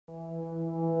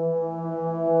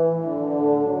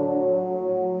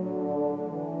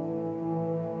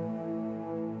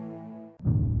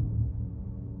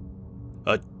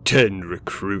Attend,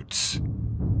 recruits.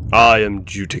 I am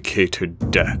Judicatory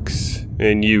Dex,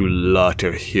 and you lot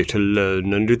are here to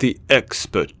learn under the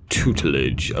expert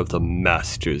tutelage of the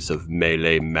Masters of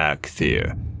Melee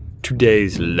Magthere.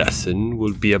 Today's lesson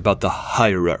will be about the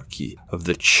hierarchy of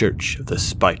the Church of the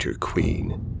Spider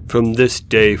Queen. From this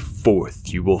day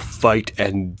forth you will fight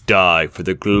and die for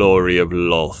the glory of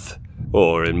Lolth,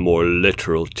 or in more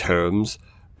literal terms,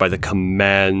 by the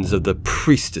commands of the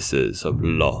priestesses of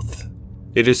Lolth.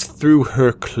 It is through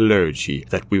her clergy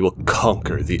that we will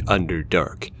conquer the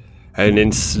Underdark and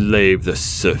enslave the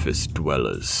surface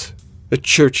dwellers. The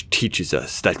Church teaches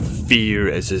us that fear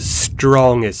is as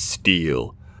strong as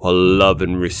steel, while love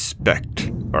and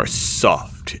respect are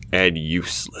soft and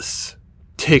useless.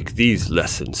 Take these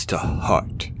lessons to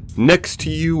heart. Next to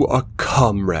you are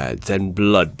comrades and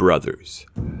blood brothers.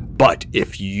 But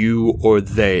if you or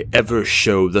they ever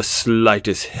show the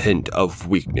slightest hint of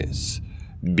weakness,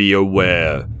 be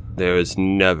aware there is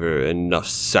never enough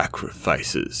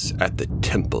sacrifices at the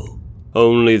temple.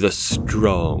 Only the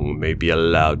strong may be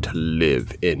allowed to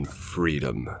live in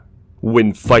freedom.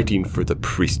 When fighting for the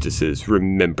priestesses,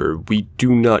 remember we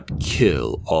do not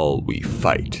kill all we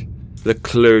fight. The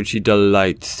clergy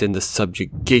delights in the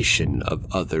subjugation of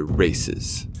other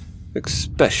races,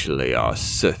 especially our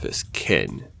surface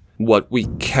kin. What we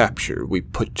capture we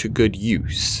put to good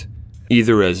use,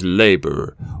 either as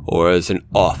labor or as an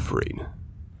offering.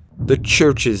 The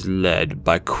church is led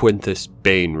by Quintus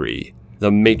Bainry,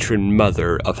 the matron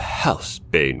mother of House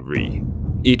Bainry.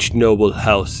 Each noble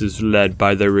house is led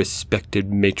by their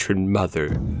respected matron mother,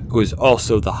 who is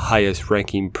also the highest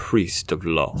ranking priest of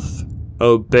Lolth.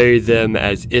 Obey them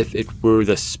as if it were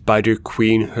the Spider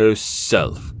Queen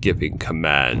herself giving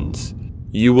commands.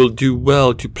 You will do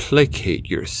well to placate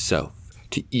yourself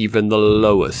to even the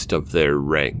lowest of their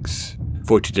ranks,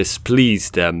 for to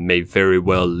displease them may very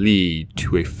well lead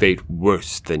to a fate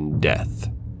worse than death.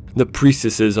 The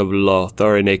priestesses of Lolth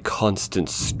are in a constant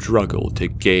struggle to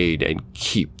gain and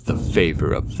keep the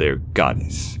favor of their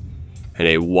goddess, and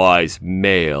a wise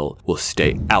male will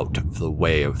stay out of the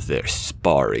way of their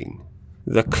sparring.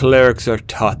 The clerics are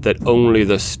taught that only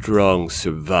the strong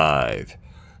survive,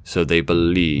 so they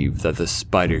believe that the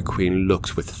Spider Queen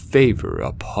looks with favor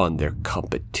upon their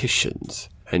competitions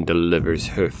and delivers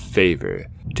her favor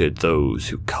to those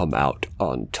who come out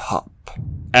on top.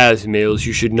 As males,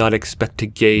 you should not expect to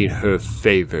gain her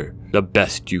favor. The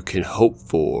best you can hope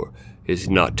for is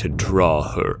not to draw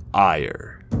her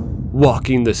ire.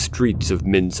 Walking the streets of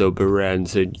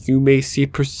Menzoberranzan, you may see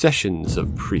processions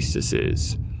of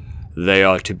priestesses. They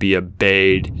are to be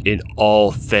obeyed in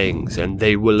all things, and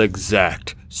they will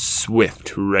exact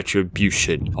swift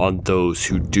retribution on those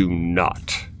who do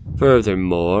not.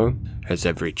 Furthermore, as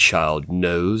every child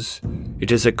knows,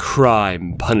 it is a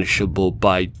crime punishable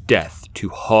by death to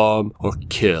harm or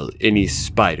kill any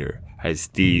spider, as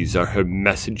these are her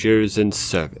messengers and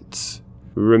servants.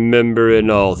 Remember in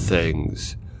all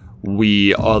things,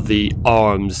 we are the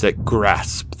arms that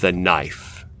grasp the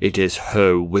knife. It is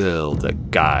her will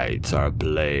that guides our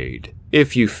blade.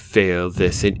 If you fail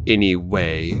this in any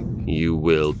way, you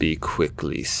will be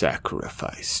quickly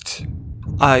sacrificed.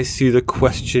 I see the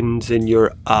questions in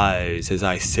your eyes as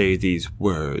I say these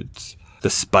words. The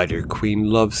Spider Queen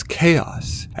loves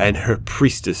chaos, and her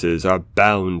priestesses are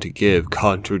bound to give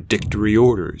contradictory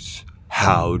orders.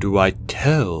 How do I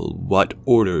tell what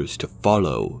orders to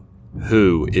follow?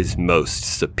 Who is most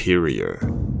superior?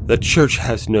 The Church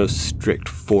has no strict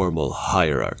formal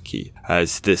hierarchy,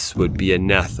 as this would be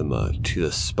anathema to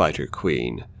the Spider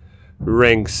Queen.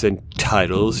 Ranks and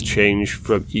titles change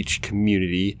from each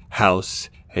community, house,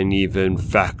 and even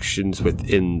factions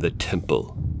within the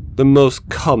temple. The most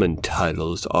common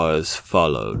titles are as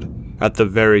followed. At the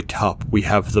very top we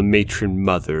have the matron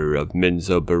mother of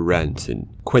Menzoberranzan,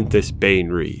 Quintus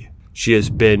Bainry. She has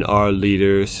been our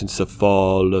leader since the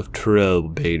fall of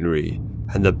Bainry,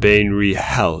 and the Bainry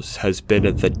house has been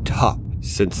at the top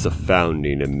since the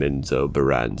founding of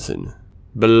Menzoberranzan.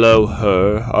 Below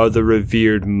her are the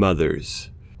revered mothers,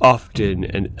 often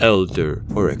an elder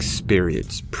or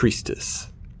experienced priestess.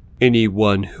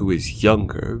 Anyone who is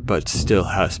younger but still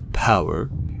has power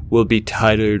will be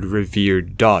titled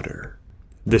revered daughter.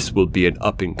 This will be an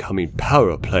up-and-coming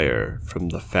power player from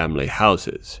the family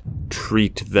houses.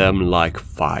 Treat them like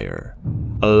fire.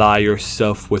 Ally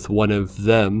yourself with one of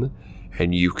them,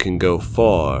 and you can go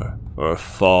far, or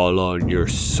fall on your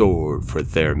sword for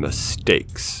their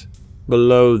mistakes.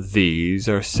 Below these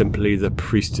are simply the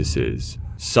priestesses,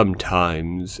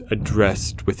 sometimes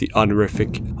addressed with the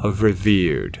honorific of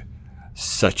revered,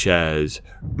 such as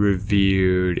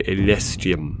Revered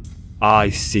Elestium. I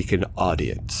seek an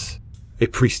audience. A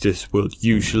priestess will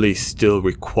usually still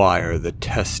require the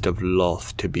test of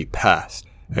Lolth to be passed.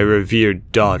 A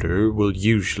revered daughter will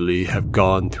usually have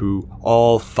gone through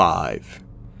all 5.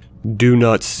 Do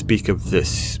not speak of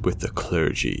this with the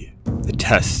clergy. The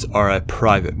tests are a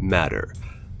private matter,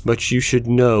 but you should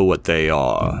know what they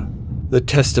are. The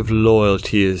test of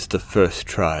loyalty is the first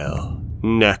trial.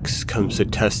 Next comes the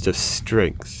test of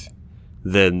strength.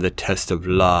 Then the test of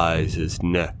lies is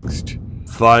next.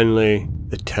 Finally,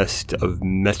 the test of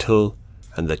mettle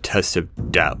and the test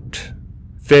of doubt.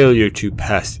 Failure to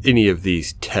pass any of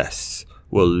these tests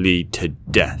will lead to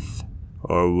death,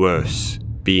 or worse,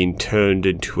 being turned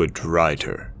into a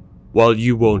driter. While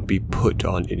you won't be put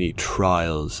on any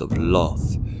trials of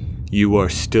Lolth, you are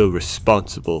still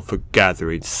responsible for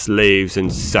gathering slaves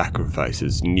and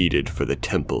sacrifices needed for the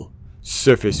temple.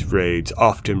 Surface raids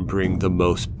often bring the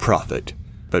most profit,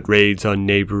 but raids on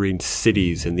neighboring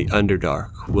cities in the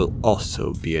Underdark will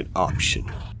also be an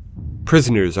option.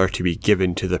 Prisoners are to be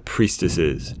given to the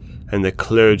priestesses, and the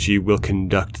clergy will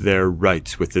conduct their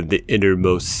rites within the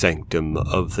innermost sanctum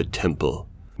of the temple.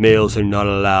 Males are not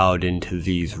allowed into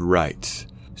these rites,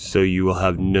 so you will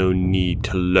have no need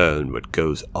to learn what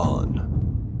goes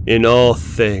on. In all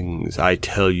things, I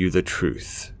tell you the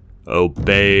truth.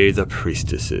 Obey the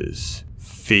priestesses.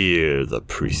 Fear the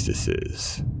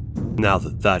priestesses. Now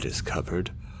that is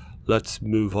covered, let's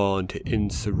move on to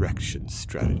insurrection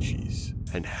strategies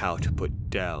and how to put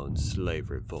down slave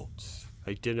revolts.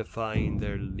 Identifying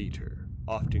their leader,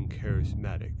 often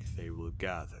charismatic, they will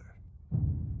gather.